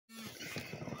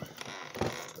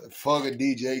Fuck a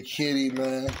DJ Kitty,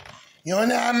 man. You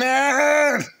know,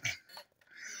 man.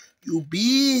 You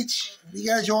bitch. We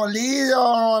got your lead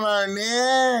on our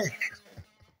neck.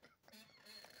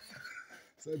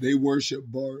 So they worship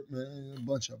Bart, man. A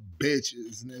bunch of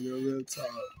bitches, nigga. Real talk.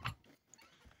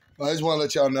 But I just want to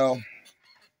let y'all know.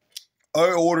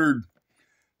 I ordered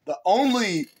the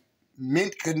only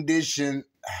mint condition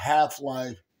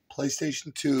Half-Life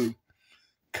PlayStation 2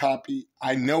 copy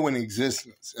I know in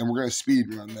existence. And we're going to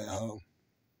speed run that home.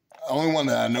 The only one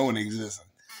that I know in existence.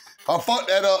 If I fuck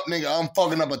that up, nigga, I'm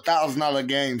fucking up $1,000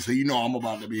 game, so you know I'm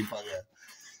about to be fucking.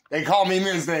 They call me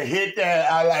Mr. Hit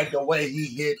That. I like the way he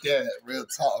hit that. Real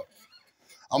talk.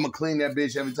 I'm going to clean that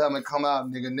bitch every time I come out,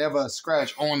 nigga. Never a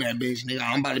scratch on that bitch, nigga.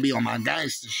 I'm about to be on my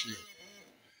gangster shit.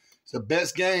 It's the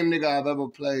best game, nigga, I've ever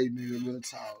played, nigga. Real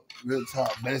talk. Real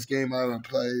talk. Best game I ever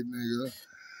played, nigga.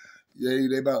 Yeah,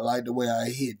 they about to like the way I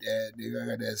hit that, nigga. I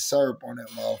got that syrup on that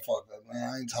motherfucker, man.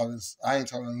 I ain't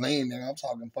talking lean, nigga. I'm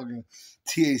talking fucking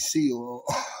THC oil.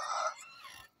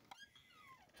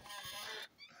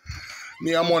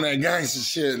 Me, I'm on that gangster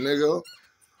shit, nigga.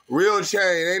 Real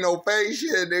chain, ain't no fake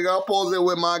shit, nigga. I'm posted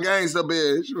with my gangster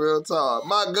bitch. Real talk.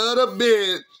 My gutter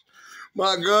bitch.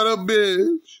 My gutter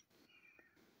bitch.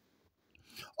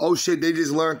 Oh shit, they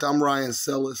just learned I'm Ryan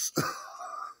Sellis.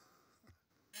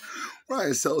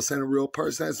 Ryan Sellis ain't a real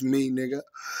person. That's me, nigga.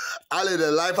 I live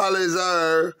the life I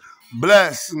deserve.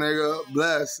 Bless, nigga.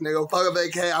 Bless, nigga. Fuck a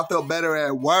vacay. I feel better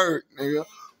at work, nigga.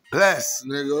 Bless,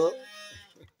 nigga.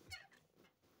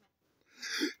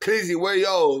 Cleasy, where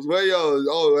yours? Where yours?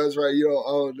 Oh, that's right. You don't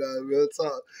own that. Real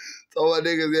talk. So my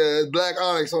niggas, yeah, there's Black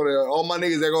Onyx on there. All my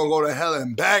niggas, they're gonna go to hell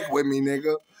and back with me,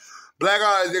 nigga. Black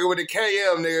Onyx, nigga, with the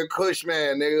KM, nigga.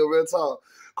 Kushman, nigga. Real talk.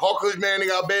 Call Kushman,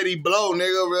 nigga. I bet he blow,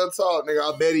 nigga. Real talk,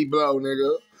 nigga. I bet he blow,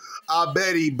 nigga. I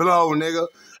bet he blow, nigga.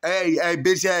 Hey,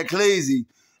 bitch ass Cleasy.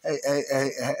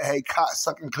 Hey, cock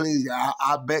sucking Cleasy.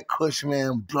 I bet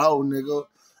Kushman blow, nigga.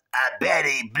 I bet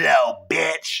he blow,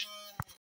 bitch.